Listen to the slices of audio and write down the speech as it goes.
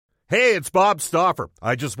Hey, it's Bob Stauffer.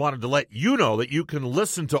 I just wanted to let you know that you can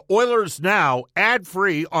listen to Oilers Now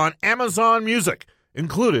ad-free on Amazon Music,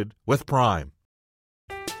 included with Prime.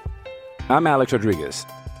 I'm Alex Rodriguez.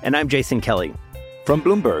 And I'm Jason Kelly. From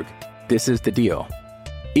Bloomberg, this is The Deal.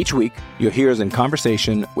 Each week, you'll hear us in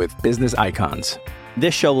conversation with business icons.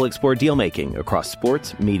 This show will explore deal-making across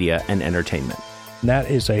sports, media, and entertainment.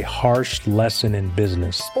 That is a harsh lesson in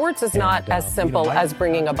business. Sports is not as simple as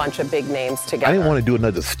bringing a bunch of big names together. I didn't want to do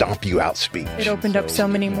another stomp you out speech. It opened up so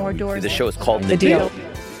many more doors. The show is called The Deal.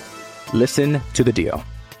 Listen to The Deal.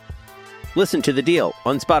 Listen to The Deal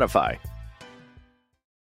on Spotify.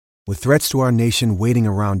 With threats to our nation waiting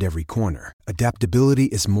around every corner, adaptability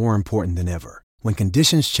is more important than ever. When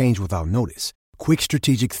conditions change without notice, quick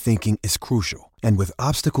strategic thinking is crucial. And with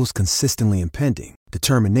obstacles consistently impending,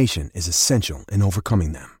 determination is essential in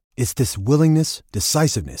overcoming them. It's this willingness,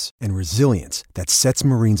 decisiveness, and resilience that sets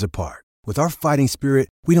Marines apart. With our fighting spirit,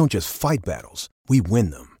 we don't just fight battles, we win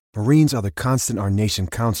them. Marines are the constant our nation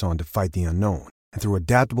counts on to fight the unknown. And through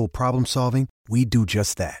adaptable problem solving, we do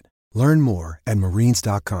just that. Learn more at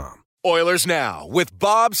Marines.com. Oilers Now with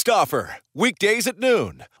Bob Stauffer. Weekdays at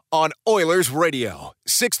noon on Oilers Radio,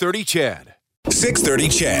 630 CHED. 630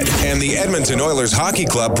 CHED and the Edmonton Oilers Hockey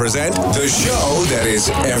Club present the show that is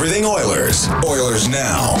everything Oilers. Oilers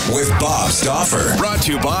Now with Bob Stauffer. Brought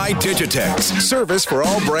to you by Digitex. Service for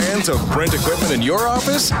all brands of print equipment in your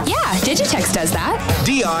office? Yeah, Digitex does that.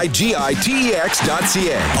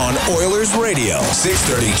 digitex.ca on Oilers Radio,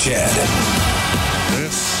 630 CHED.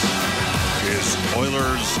 This is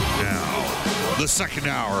Oilers Now. The second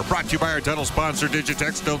hour, brought to you by our title sponsor,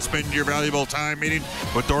 Digitex. Don't spend your valuable time meeting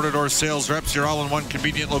with door-to-door sales reps. Your all-in-one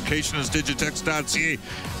convenient location is digitex.ca.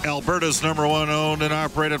 Alberta's number one owned and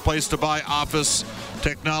operated place to buy office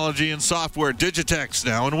technology and software. Digitex,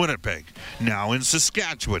 now in Winnipeg, now in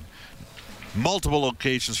Saskatchewan. Multiple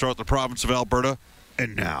locations throughout the province of Alberta,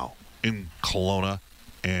 and now in Kelowna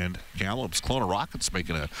and Kamloops. Kelowna Rockets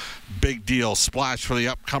making a big deal splash for the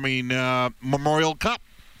upcoming Memorial Cup.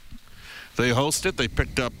 They host it. They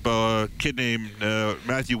picked up a kid named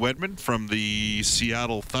Matthew Wedman from the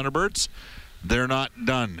Seattle Thunderbirds. They're not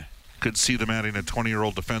done. Could see them adding a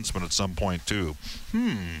 20-year-old defenseman at some point, too.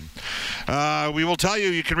 We will tell you,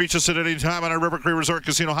 you can reach us at any time on our River Cree Resort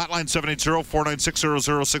Casino hotline,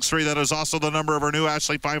 780-496-0063. That is also the number of our new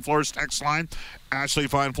Ashley Fine Floors text line. Ashley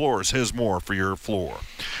Fine Floors has more for your floor.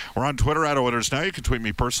 We're on Twitter at Oilers Now. You can tweet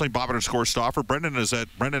me personally, Bob_Stauffer. Brendan is at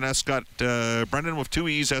Brendan Escott, Brendan with 2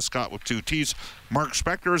 E's, Escott with 2 T's. Mark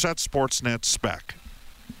Spector is at Sportsnet Spec.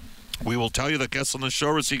 We will tell you that guests on the show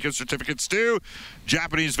receive gift certificates to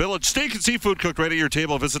Japanese Village. Steak and seafood cooked right at your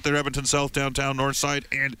table. Visit their Edmonton South, Downtown, Northside,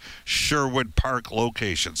 and Sherwood Park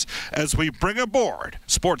locations. As we bring aboard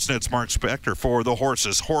Sportsnet's Mark Spector for the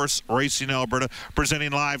horses. Horse Racing Alberta,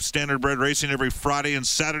 presenting live standardbred racing every Friday and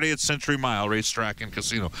Saturday at Century Mile Racetrack and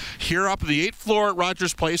Casino. Here up at the 8th floor at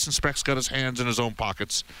Rogers Place, and Spec's got his hands in his own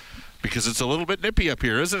pockets. Because it's a little bit nippy up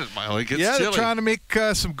here, isn't it, Mike? It's yeah, chilly. They're trying to make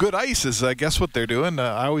some good ice is, I guess, what they're doing.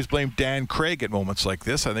 I always blame Dan Craig at moments like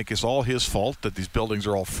this. I think it's all his fault that these buildings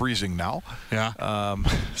are all freezing now. Yeah.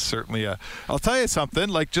 Certainly. I'll tell you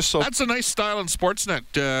something. That's a nice style in Sportsnet.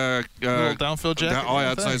 Little downfield jacket.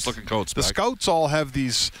 That's nice-looking coats. The Scouts all have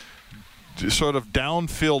these sort of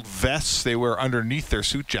down-filled vests they wear underneath their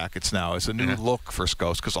suit jackets now. It's a new look for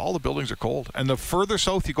Scouts because all the buildings are cold. And the further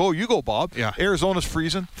south you go, Bob. Yeah. Arizona's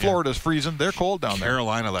freezing. Florida's freezing. They're cold down there.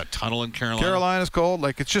 Carolina, that tunnel in Carolina. Carolina's cold.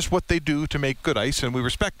 It's just what they do to make good ice, and we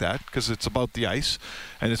respect that because it's about the ice,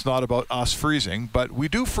 and it's not about us freezing. But we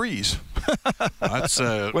do freeze. That's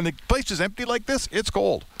when the place is empty like this, it's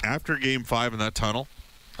cold. After Game 5 in that tunnel,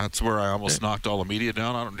 that's where I almost knocked all the media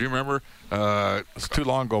down. Do you remember? It's too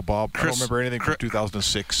long ago, Bob. I don't remember anything from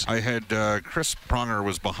 2006. I had Chris Pronger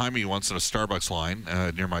was behind me once in a Starbucks line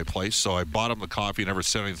near my place, so I bought him the coffee, never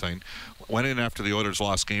said anything. Went in after the Oilers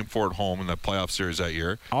lost Game 4 at home in that playoff series that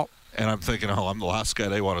year. Oh. And I'm thinking, I'm the last guy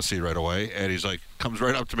they want to see right away. And he's like, comes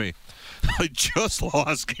right up to me. I just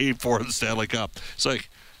lost Game 4 of the Stanley Cup. It's like,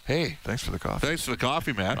 hey, thanks for the coffee. Thanks for the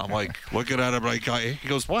coffee, man. I'm like looking at him like, he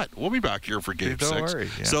goes, what? We'll be back here for Game 6. Don't worry.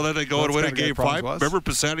 Yeah. So then they go and win in Game 5. Remember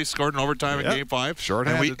Pisani scored in overtime in Game 5?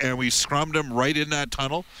 Short-handed. And we scrummed him right in that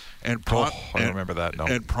tunnel. And I don't remember that, no.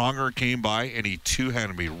 And Pronger came by, and he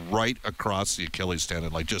two-handed me right across the Achilles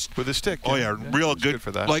tendon, just with his stick. Oh yeah, real good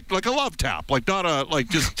for that. Like a love tap, not a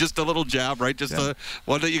just a little jab, right? Just a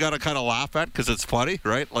one that you got to kind of laugh at because it's funny,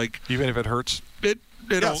 right? Even if it hurts. But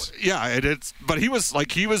he was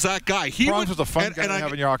that guy. Franz was a fun guy to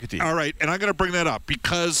have in your hockey team. All right, and I'm going to bring that up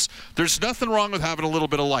because there's nothing wrong with having a little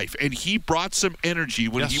bit of life, and he brought some energy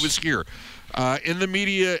when he was here. In the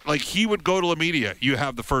media, like he would go to the media. You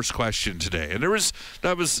have the first question today, and there was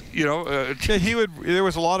There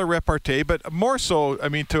was a lot of repartee, but more so, I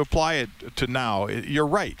mean, to apply it to now, you're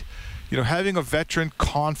right. Having a veteran,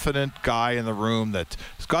 confident guy in the room that's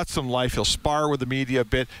got some life, he'll spar with the media a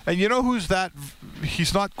bit. And you know who's that?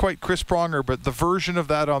 He's not quite Chris Pronger, but the version of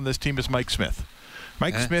that on this team is Mike Smith.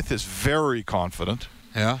 Mike Smith is very confident.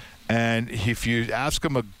 Yeah. And if you ask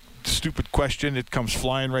him a stupid question, it comes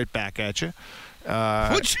flying right back at you.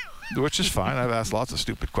 Which is fine. I've asked lots of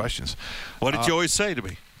stupid questions. What did you always say to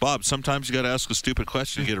me? Bob, sometimes you got to ask a stupid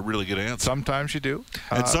question to get a really good answer. Sometimes you do.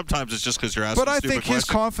 And sometimes it's just because you're asking a stupid question. But I think his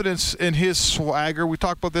confidence and his swagger, we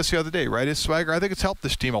talked about this the other day, right? His swagger, I think it's helped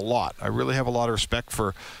this team a lot. I really have a lot of respect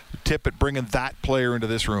for Tippett bringing that player into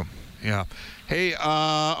this room. Yeah. Hey,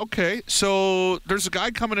 okay, so there's a guy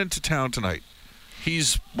coming into town tonight.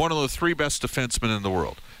 He's one of the 3 best defensemen in the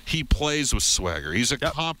world. He plays with swagger. He's a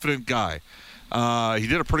confident guy. He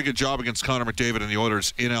did a pretty good job against Connor McDavid and the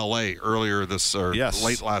Oilers in L.A. earlier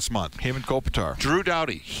late last month. Him and Kopitar. Drew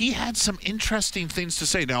Doughty. He had some interesting things to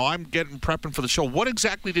say. Now, I'm prepping for the show. What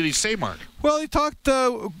exactly did he say, Mark? Well, he talked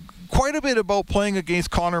quite a bit about playing against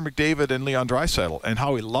Connor McDavid and Leon Draisaitl and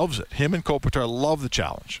how he loves it. Him and Kopitar love the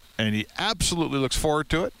challenge, and he absolutely looks forward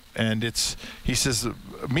to it. And he says,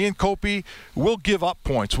 me and Kopi, we'll give up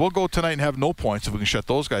points. We'll go tonight and have no points if we can shut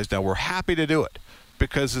those guys down. We're happy to do it.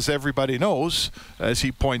 Because as everybody knows, as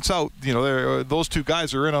he points out, those 2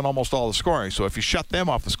 guys are in on almost all the scoring. So if you shut them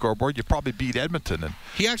off the scoreboard, you probably beat Edmonton. And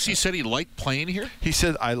he actually said he liked playing here? He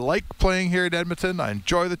said, I like playing here at Edmonton. I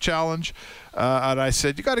enjoy the challenge. And I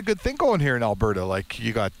said, you got a good thing going here in Alberta. Like,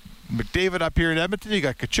 you got McDavid up here in Edmonton. You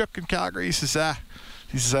got Tkachuk in Calgary. He says,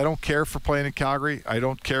 I don't care for playing in Calgary. I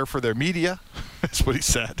don't care for their media. That's what he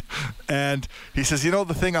said. And he says,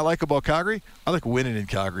 the thing I like about Calgary? I like winning in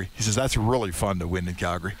Calgary. He says, that's really fun to win in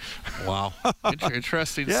Calgary. Wow.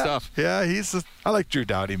 Interesting stuff. Yeah, I like Drew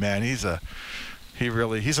Doughty, man. He's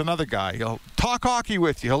another guy. He'll talk hockey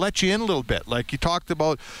with you. He'll let you in a little bit. Like he talked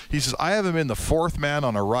about, he says, I haven't been the 4th man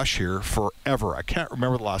on a rush here forever. I can't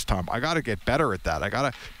remember the last time. I got to get better at that. I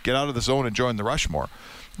got to get out of the zone and join the rush more.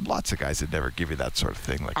 Lots of guys that never give you that sort of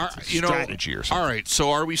thing, like strategy or something. All right,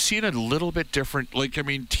 so are we seeing a little bit different? Like, I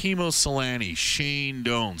mean, Timo Solani, Shane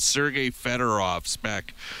Doan, Sergei Fedorov,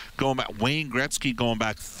 Spec, going back, Wayne Gretzky going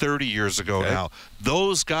back 30 years ago now.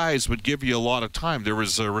 Those guys would give you a lot of time. There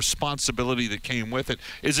was a responsibility that came with it.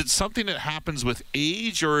 Is it something that happens with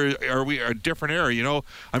age, or are we a different era?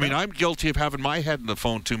 I mean, I'm guilty of having my head in the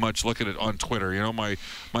phone too much, looking at it on Twitter. My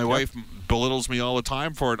wife belittles me all the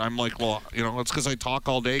time for it. I'm like, well, it's because I talk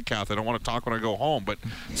all day, Kath. I don't want to talk when I go home. But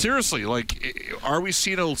seriously, like, are we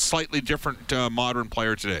seeing a slightly different modern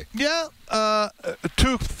player today? Yeah.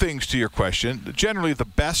 2 things to your question. Generally, the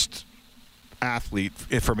best athlete,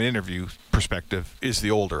 from an interview perspective, is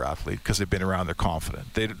the older athlete because they've been around, they're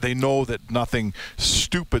confident. They know that nothing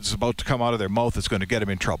stupid's about to come out of their mouth that's going to get them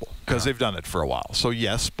in trouble because they've done it for a while. So,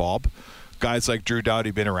 yes, Bob, guys like Drew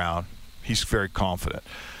Doughty been around. He's very confident.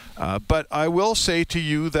 But I will say to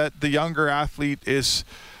you that the younger athlete is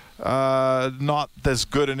not as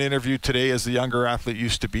good an interview today as the younger athlete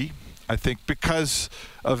used to be. I think because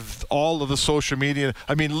of all of the social media.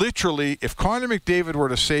 I mean, literally, if Connor McDavid were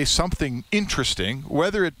to say something interesting,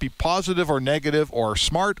 whether it be positive or negative or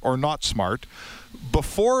smart or not smart,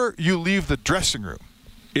 before you leave the dressing room,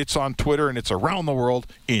 it's on Twitter and it's around the world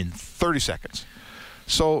in 30 seconds.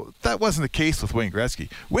 So that wasn't the case with Wayne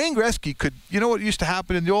Gretzky. Wayne Gretzky could, you know what used to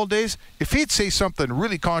happen in the old days? If he'd say something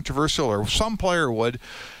really controversial, or some player would,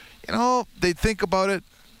 they'd think about it.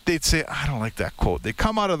 They'd say, I don't like that quote. They'd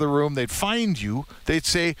come out of the room. They'd find you. They'd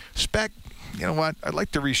say, Spec, you know what? I'd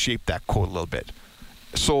like to reshape that quote a little bit.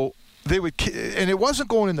 So they would, and it wasn't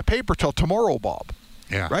going in the paper till tomorrow, Bob.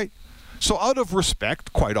 Yeah. Right? So out of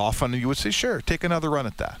respect, quite often you would say, sure, take another run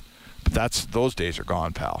at that. But those days are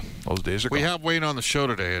gone, pal. Those days are gone. We have Wayne on the show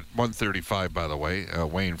today at 1:35, by the way.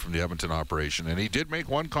 Wayne from the Edmonton operation. And he did make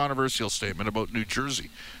one controversial statement about New Jersey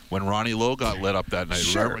when Ronnie Lowe got lit up that night.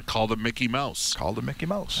 Sure. Remember, called him Mickey Mouse. Called him Mickey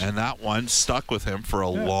Mouse. And that one stuck with him for a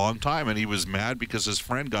long time. And he was mad because his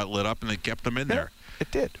friend got lit up and they kept him in there.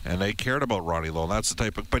 It did. And they cared about Ronnie Lowe. That's the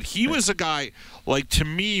type of... But he was a guy, like, to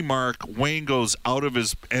me, Mark, Wayne goes out of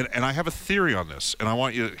his... And I have a theory on this, and I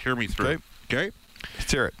want you to hear me through. Okay?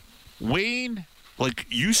 Let's hear it. Wayne, like,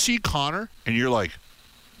 you see Connor, and you're like,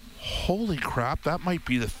 holy crap, that might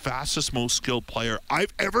be the fastest, most skilled player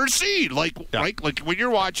I've ever seen. Like, right? Like, when you're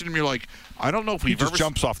watching him, you're like, I don't know if he just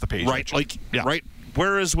jumps off the page. Right, like, right.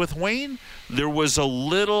 Whereas with Wayne, there was a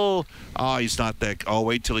little, he's not that,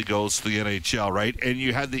 wait till he goes to the NHL, right? And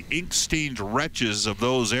you had the ink-stained wretches of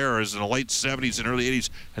those eras in the late 70s and early 80s,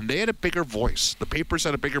 and they had a bigger voice. The papers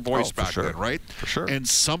had a bigger voice back then, right? For sure. And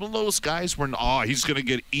some of those guys were, he's going to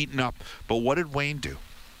get eaten up. But what did Wayne do?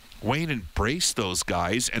 Wayne embraced those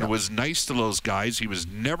guys and was nice to those guys. He was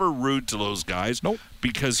never rude to those guys. Nope.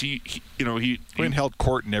 Because Wayne held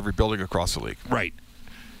court in every building across the league. Right.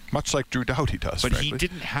 Much like Drew Doughty does. But frankly. he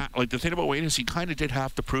didn't have, the thing about Wayne is he kind of did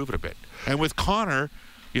have to prove it a bit. And with Connor,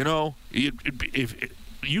 if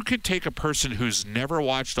you could take a person who's never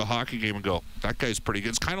watched a hockey game and go, that guy's pretty good.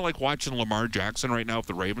 It's kind of like watching Lamar Jackson right now if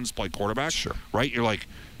the Ravens play quarterback. Sure. Right? You're like,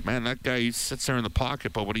 man, that guy sits there in the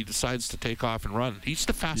pocket, but when he decides to take off and run, he's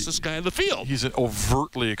the fastest guy in the field. He's an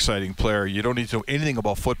overtly exciting player. You don't need to know anything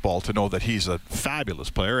about football to know that he's a fabulous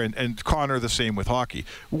player, and Connor the same with hockey.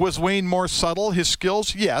 Was Wayne more subtle, his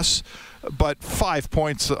skills? Yes, but 5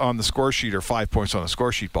 points on the score sheet or 5 points on the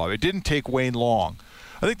score sheet, Bob. It didn't take Wayne long.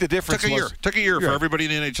 I think the difference took a year for everybody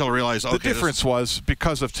in the NHL to realize, the difference was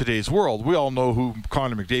because of today's world. We all know who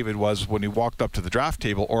Connor McDavid was when he walked up to the draft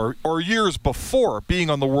table or years before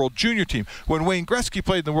being on the World Junior team. When Wayne Gretzky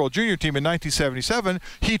played in the World Junior team in 1977,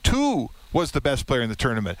 he too was the best player in the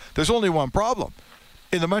tournament. There's only one problem.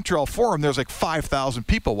 In the Montreal Forum, there's like 5,000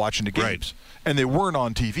 people watching the games, and they weren't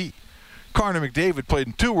on TV. Connor McDavid played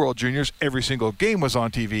in 2 World Juniors. Every single game was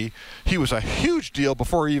on TV. He was a huge deal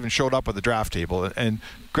before he even showed up at the draft table. And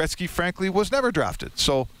Gretzky, frankly, was never drafted.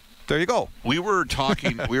 So there you go. We were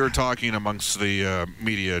talking amongst the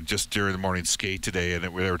media just during the morning skate today, and they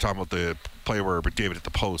were talking about the play where McDavid hit the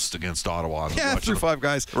post against Ottawa. Yeah, through 5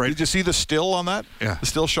 guys. Right. Did you see the still on that? Yeah. The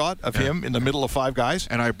still shot of him in the middle of 5 guys?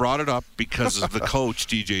 And I brought it up because of the coach,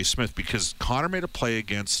 DJ Smith, because Connor made a play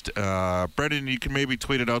against Brendan. You can maybe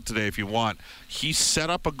tweet it out today if you want. He set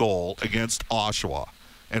up a goal against Oshawa.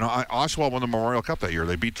 And Oshawa won the Memorial Cup that year.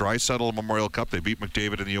 They beat Draisaitl in the Memorial Cup. They beat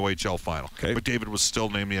McDavid in the OHL final. Okay. McDavid was still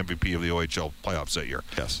named the MVP of the OHL playoffs that year.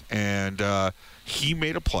 Yes. And he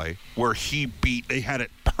made a play where they had it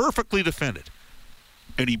perfectly defended.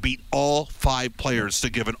 And he beat all 5 players to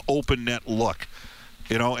give an open net look.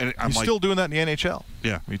 And I'm He's still doing that in the NHL.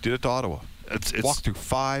 Yeah. He did it to Ottawa. It's walked through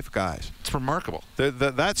 5 guys. It's remarkable.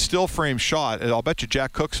 That still frame shot, and I'll bet you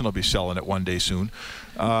Jack Cookson will be selling it one day soon.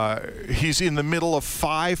 He's in the middle of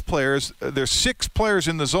 5 players. There's 6 players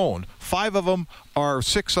in the zone. 6 of them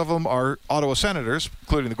are Ottawa Senators,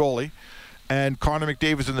 including the goalie. And Connor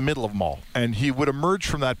McDavid's in the middle of them all. And he would emerge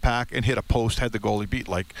from that pack and hit a post, had the goalie beat.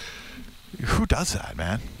 Like, who does that,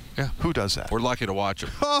 man? Yeah. Who does that? We're lucky to watch him.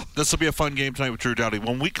 This will be a fun game tonight with Drew Doughty.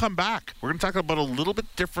 When we come back, we're going to talk about a little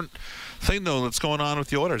bit different thing, though, that's going on with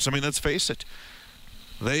the Oilers. I mean, let's face it.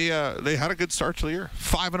 They had a good start to the year.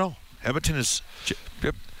 5-0. Edmonton is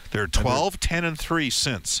they're 12-10-3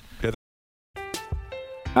 since.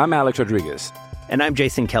 I'm Alex Rodriguez. And I'm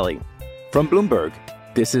Jason Kelly. From Bloomberg,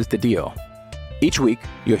 this is The Deal. Each week,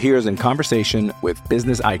 you'll hear us in conversation with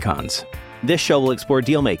business icons. This show will explore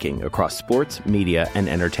deal-making across sports, media, and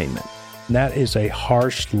entertainment. That is a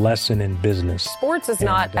harsh lesson in business. Sports is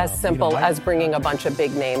not as simple as bringing a bunch of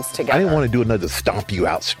big names together. I didn't want to do another stomp you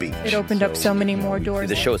out speech. It opened up so many more doors.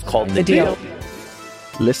 The show is called The Deal.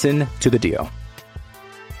 Listen to The Deal.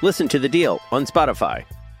 Listen to The Deal on Spotify.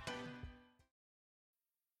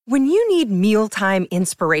 When you need mealtime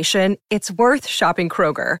inspiration, it's worth shopping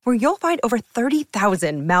Kroger, where you'll find over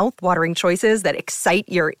 30,000 mouth-watering choices that excite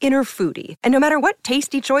your inner foodie. And no matter what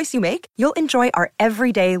tasty choice you make, you'll enjoy our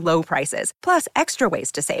everyday low prices, plus extra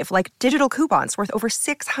ways to save, like digital coupons worth over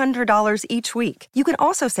 $600 each week. You can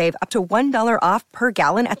also save up to $1 off per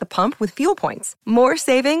gallon at the pump with fuel points. More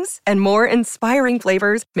savings and more inspiring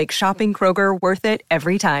flavors make shopping Kroger worth it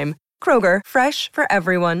every time. Kroger, fresh for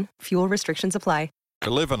everyone. Fuel restrictions apply. They're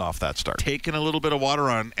living off that start. Taking a little bit of water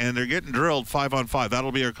on, and they're getting drilled 5-on-5.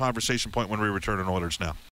 That'll be our conversation point when we return on Oilers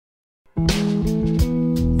Now.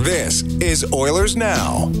 This is Oilers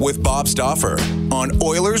Now with Bob Stauffer on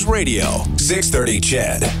Oilers Radio, 630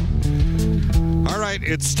 CHED. All right,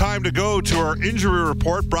 it's time to go to our injury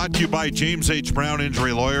report brought to you by James H. Brown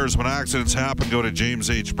Injury Lawyers. When accidents happen, go to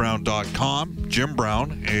jameshbrown.com. Jim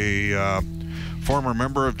Brown, a former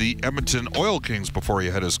member of the Edmonton Oil Kings before he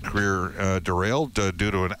had his career derailed due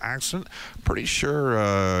to an accident. Pretty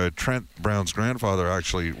sure Trent Brown's grandfather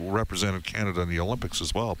actually represented Canada in the Olympics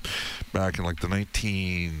as well back in like the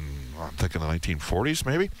 1940s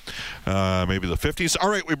maybe the 50s. All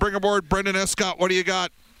right, we bring aboard Brendan Escott. What do you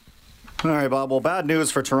got? All right, Bob. Well, bad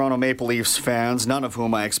news for Toronto Maple Leafs fans, none of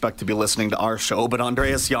whom I expect to be listening to our show, but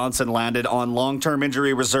Andreas Johnsson landed on long-term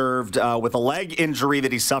injury reserved with a leg injury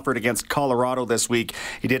that he suffered against Colorado this week.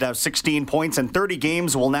 He did have 16 points in 30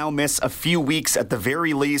 games, will now miss a few weeks at the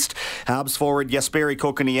very least. Habs forward Jesperi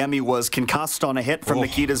Kotkaniemi was concussed on a hit from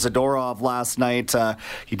Nikita Zadorov last night.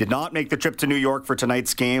 He did not make the trip to New York for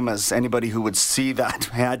tonight's game, as anybody who would see that,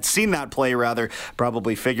 had seen that play rather,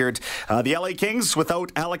 probably figured. The LA Kings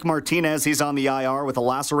without Alec Martinez. He's on the IR with a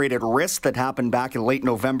lacerated wrist that happened back in late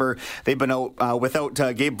November. They've been out without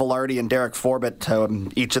Gabe Vilardi and Derek Forbett,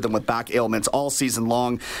 each of them with back ailments all season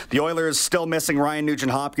long. The Oilers still missing Ryan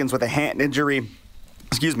Nugent-Hopkins with a hand injury.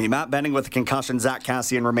 Matt Benning with a concussion. Zach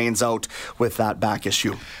Kassian remains out with that back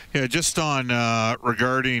issue. Yeah, just on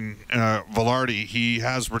regarding Vilardi, he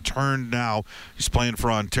has returned now. He's playing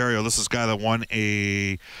for Ontario. This is a guy that won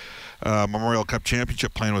a Memorial Cup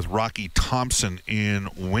championship playing with Rocky Thompson in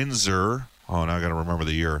Windsor. Oh, now I got to remember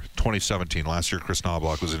the year. 2017. Last year, Chris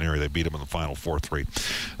Knobloch was in here. They beat him in the final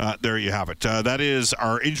 4-3. There you have it. That is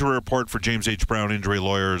our injury report for James H. Brown Injury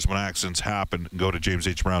Lawyers. When accidents happen, go to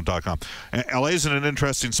jameshbrown.com. LA's in an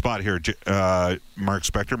interesting spot here. Mark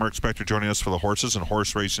Spector. Mark Spector joining us for the horses and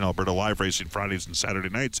horse racing, Alberta Live Racing Fridays and Saturday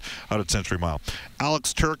nights out at Century Mile.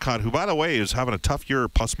 Alex Turcotte, who, by the way, is having a tough year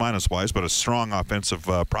plus-minus wise, but a strong offensive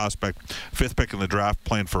prospect. 5th pick in the draft,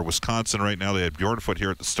 playing for Wisconsin right now. They had Bjornfoot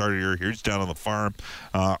here at the start of the year. He's down on the farm.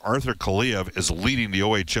 Arthur Kaliev is leading the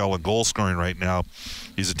OHL in goal scoring right now.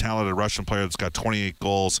 He's a talented Russian player that's got 28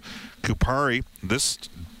 goals. Kupari,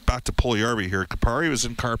 back to Puljujarvi here. Kupari was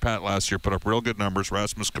in Karpat last year, put up real good numbers.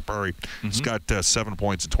 Rasmus Kupari, he's got 7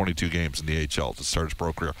 points in 22 games in the AHL to start his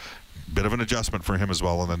pro career. Bit of an adjustment for him as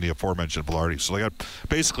well, and then the aforementioned Vilardi. So they got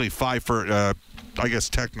basically 5 for, I guess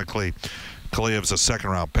technically Kaliev's a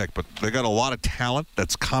second-round pick, but they got a lot of talent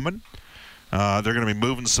that's coming. They're going to be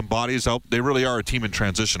moving some bodies out. They really are a team in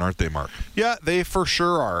transition, aren't they, Mark? Yeah, they for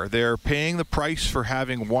sure are. They're paying the price for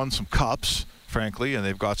having won some cups, frankly, and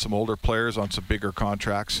they've got some older players on some bigger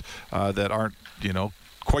contracts that aren't,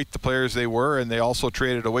 quite the players they were, and they also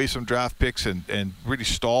traded away some draft picks and really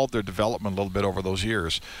stalled their development a little bit over those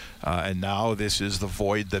years. And now this is the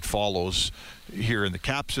void that follows here in the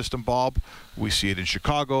cap system, Bob. We see it in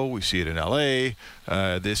Chicago. We see it in L.A.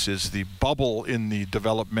 This is the bubble in the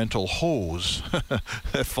developmental hose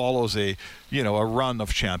that follows a run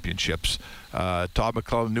of championships. Todd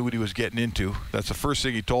McClellan knew what he was getting into. That's the first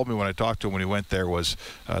thing he told me when I talked to him when he went there was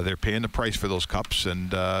they're paying the price for those cups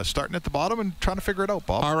and starting at the bottom and trying to figure it out,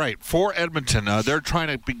 Bob. All right, for Edmonton, they're trying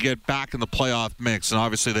to get back in the playoff mix, and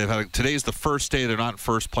obviously today's the first day they're not in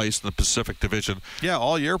first place in the Pacific Division. Yeah,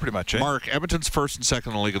 all year pretty much. Mark, Edmonton's first and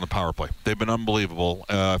second in the league in the power play. They've been unbelievable.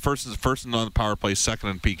 First on the power play, second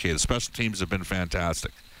in PK. The special teams have been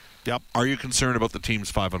fantastic. Yep. Are you concerned about the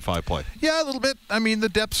team's 5-on-5 play? Yeah, a little bit. I mean, the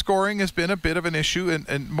depth scoring has been a bit of an issue,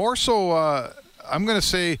 and more so, I'm going to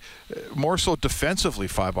say, more so defensively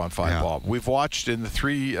 5-on-5, Bob. We've watched in the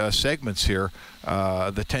 3 segments here,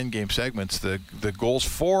 the 10-game segments, the goals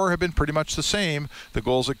for have been pretty much the same. The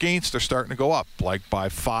goals against are starting to go up, like by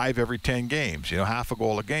 5 every 10 games, half a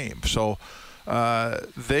goal a game. So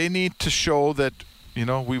they need to show that,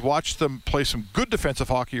 we watched them play some good defensive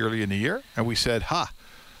hockey early in the year, and we said,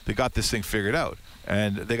 they got this thing figured out,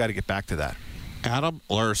 and they got to get back to that. Adam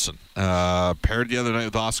Larsson paired the other night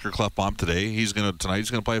with Oscar Klefbom today. Tonight he's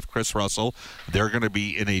going to play with Chris Russell. They're going to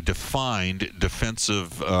be in a defined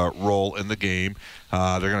defensive role in the game.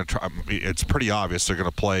 They're going to try. It's pretty obvious they're going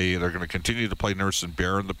to play. They're going to continue to play Nurse and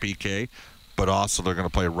Bear in the PK, but also they're going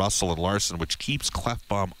to play Russell and Larsson, which keeps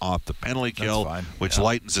Klefbom off the penalty kill, which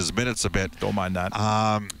lightens his minutes a bit. Don't mind that.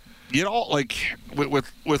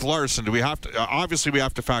 With Larsson, do we have to? Obviously, we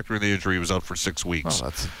have to factor in the injury. He was out for 6 weeks.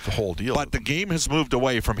 Well, that's the whole deal. But the game has moved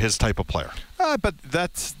away from his type of player. But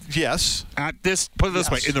that's yes. Put it this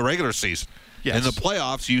way: in the regular season, in the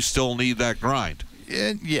playoffs, you still need that grind.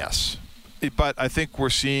 Yes. But I think we're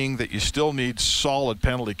seeing that you still need solid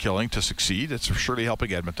penalty killing to succeed. It's surely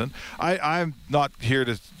helping Edmonton. I'm not here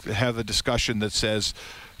to have a discussion that says,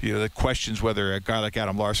 that questions whether a guy like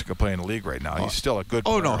Adam Larsson can play in the league right now. He's still a good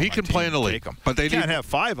player. Oh, no, he can play in the league. But they can't have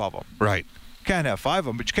 5 of them. Right. Can't have 5 of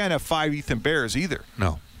them, but you can't have 5 Ethan Bears either.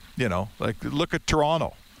 No. Look at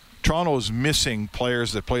Toronto. Toronto is missing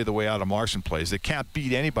players that play the way Adam Larsson plays. They can't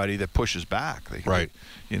beat anybody that pushes back. Right.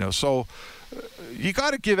 So you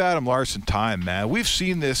got to give Adam Larsson time, man. We've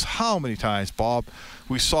seen this how many times, Bob?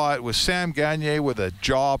 We saw it with Sam Gagner with a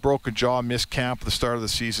broken jaw, missed camp at the start of the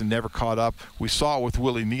season, never caught up. We saw it with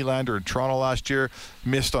Willie Nylander in Toronto last year,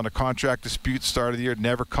 missed on a contract dispute start of the year,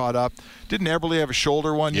 never caught up. Didn't Eberle have a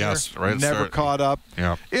shoulder one year? Yes, right. Never caught up.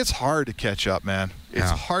 Yeah. It's hard to catch up, man.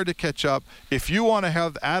 It's hard to catch up. If you want to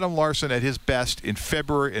have Adam Larsson at his best in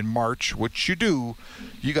February and March, which you do,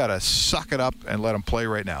 you got to suck it up and let him play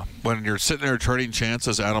right now. When you're sitting there trading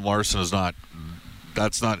chances, Adam Larsson is not.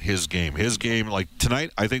 That's not his game. His game, like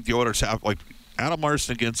tonight, I think the Oilers have like Adam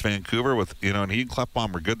Larsson against Vancouver with and he and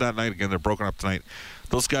Klefbom were good that night. Again, they're broken up tonight.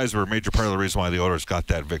 Those guys were a major part of the reason why the Oilers got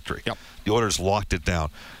that victory. Yep. The Oilers locked it down.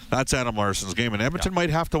 That's Adam Larsson's game. And Edmonton might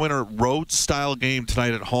have to win a road-style game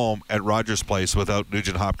tonight at home at Rogers Place without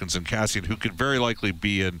Nugent Hopkins and Kassian, who could very likely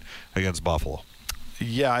be in against Buffalo.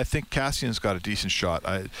 Yeah, I think Cassian's got a decent shot.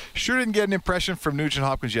 I sure didn't get an impression from Nugent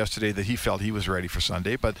Hopkins yesterday that he felt he was ready for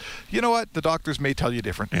Sunday. But you know what? The doctors may tell you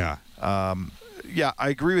different. Yeah. Yeah, I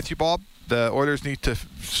agree with you, Bob. The Oilers need to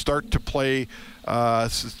start to play,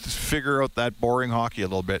 figure out that boring hockey a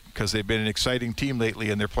little bit because they've been an exciting team lately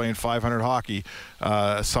and they're playing 500 hockey.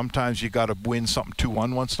 Sometimes you got to win something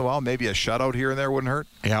 2-1 once in a while. Maybe a shutout here and there wouldn't hurt.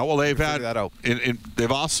 Yeah, well, they've had that out.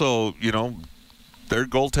 They've also, their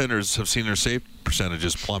goaltenders have seen their save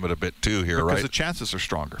percentages plummet a bit too here, right? Because the chances are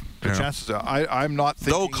stronger. The chances are, I'm not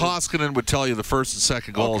thinking. Though Koskinen would tell you the first and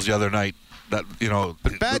second goals the other night. That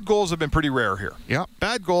but bad goals have been pretty rare here. Yeah,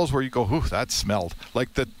 bad goals where you go, "Ooh, that smelled."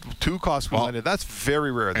 Like the two Koskinen, that's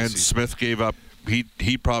very rare. And Smith gave up.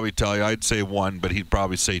 He'd probably tell you. I'd say one, but he'd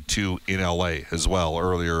probably say two in L.A. as well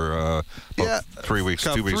earlier. 2 weeks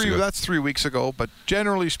ago. That's 3 weeks ago. But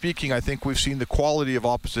generally speaking, I think we've seen the quality of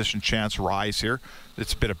opposition chance rise here.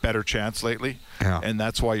 It's been a better chance lately, and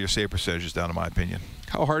that's why your save percentage is down, in my opinion.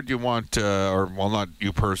 How hard do you want, not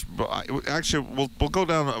you personally, but actually, we'll go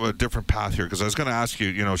down a different path here because I was going to ask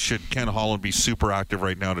you, should Ken Holland be super active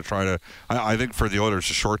right now to try to? I think for the Oilers,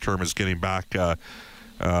 the short term is getting back.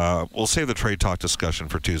 We'll save the trade talk discussion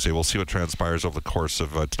for Tuesday. We'll see what transpires over the course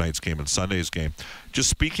of tonight's game and Sunday's game. Just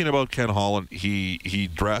speaking about Ken Holland, he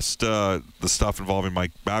dressed the stuff involving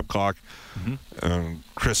Mike Babcock,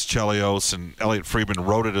 Chris Chelios, and Elliot Friedman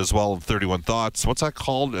wrote it as well in 31 Thoughts. What's that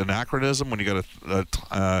called? An anachronism when you got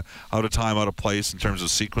out of time, out of place in terms of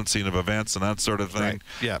sequencing of events and that sort of thing. Right.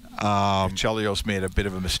 Yeah. Chelios made a bit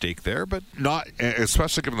of a mistake there, but not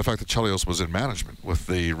especially given the fact that Chelios was in management with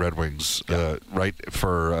the Red Wings, right,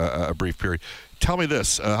 for a brief period. Tell me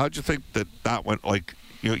this: how did you think that went? Like,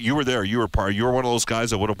 you were there. You were one of those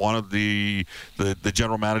guys that would have wanted the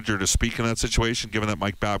general manager to speak in that situation, given that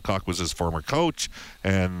Mike Babcock was his former coach,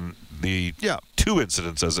 and the two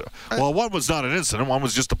incidents one was not an incident. One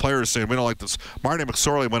was just the players saying we don't like this. Marty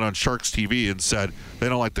McSorley went on Sharks TV and said they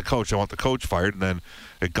don't like the coach. I want the coach fired. And then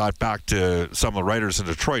it got back to some of the writers in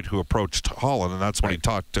Detroit who approached Holland, and that's when he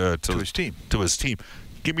talked to his team.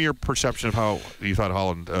 Give me your perception of how you thought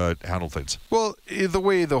Holland handled things. Well, the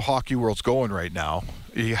way the hockey world's going right now,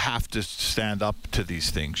 you have to stand up to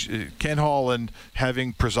these things. Ken Holland,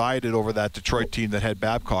 having presided over that Detroit team that had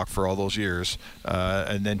Babcock for all those years,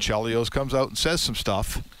 and then Chelios comes out and says some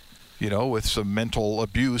stuff, with some mental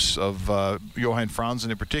abuse of Johan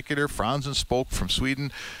Franzen in particular. Franzen spoke from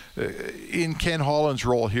Sweden. In Ken Holland's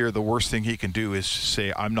role here, the worst thing he can do is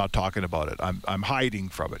say, I'm not talking about it. I'm hiding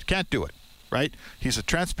from it. Can't do it. Right? He's a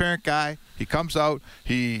transparent guy. He comes out.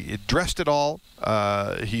 He addressed it all.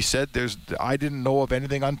 He said, I didn't know of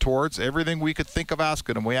anything untowards. Everything we could think of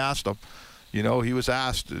asking him, we asked him. He was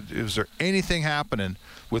asked, is there anything happening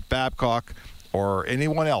with Babcock or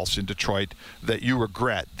anyone else in Detroit that you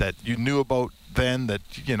regret, that you knew about then,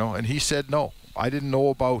 and he said no. I didn't know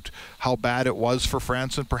about how bad it was for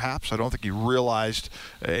Franzen, perhaps. I don't think he realized,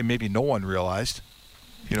 maybe no one realized,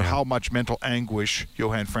 how much mental anguish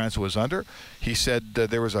Johan Franzen was under. He said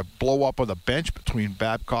there was a blow-up on the bench between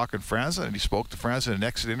Babcock and Franzen, and he spoke to Franzen in an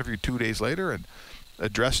exit interview 2 days later and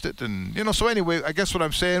addressed it. And, so anyway, I guess what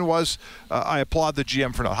I'm saying was I applaud the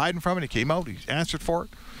GM for not hiding from it. He came out. He answered for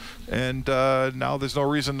it. And now there's no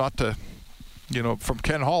reason not to, from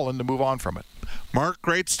Ken Holland to move on from it. Mark,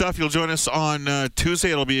 great stuff. You'll join us on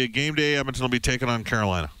Tuesday. It'll be a game day. Edmonton will be taking on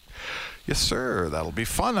Carolina. Yes, sir. That'll be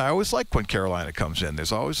fun. I always like when Carolina comes in.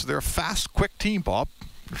 They're a fast, quick team, Bob.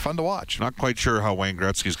 They're fun to watch. Not quite sure how Wayne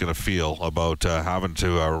Gretzky's going to feel about having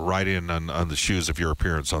to ride in on the shoes of your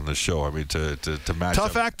appearance on this show. I mean, to match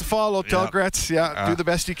tough up. Act to follow, tell Gretz. Do the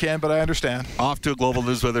best you can, but I understand. Off to a Global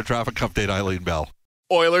News Weather Traffic Update, Eileen Bell.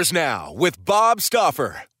 Oilers Now with Bob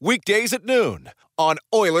Stauffer. Weekdays at noon on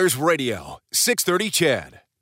Oilers Radio, 630 CHED.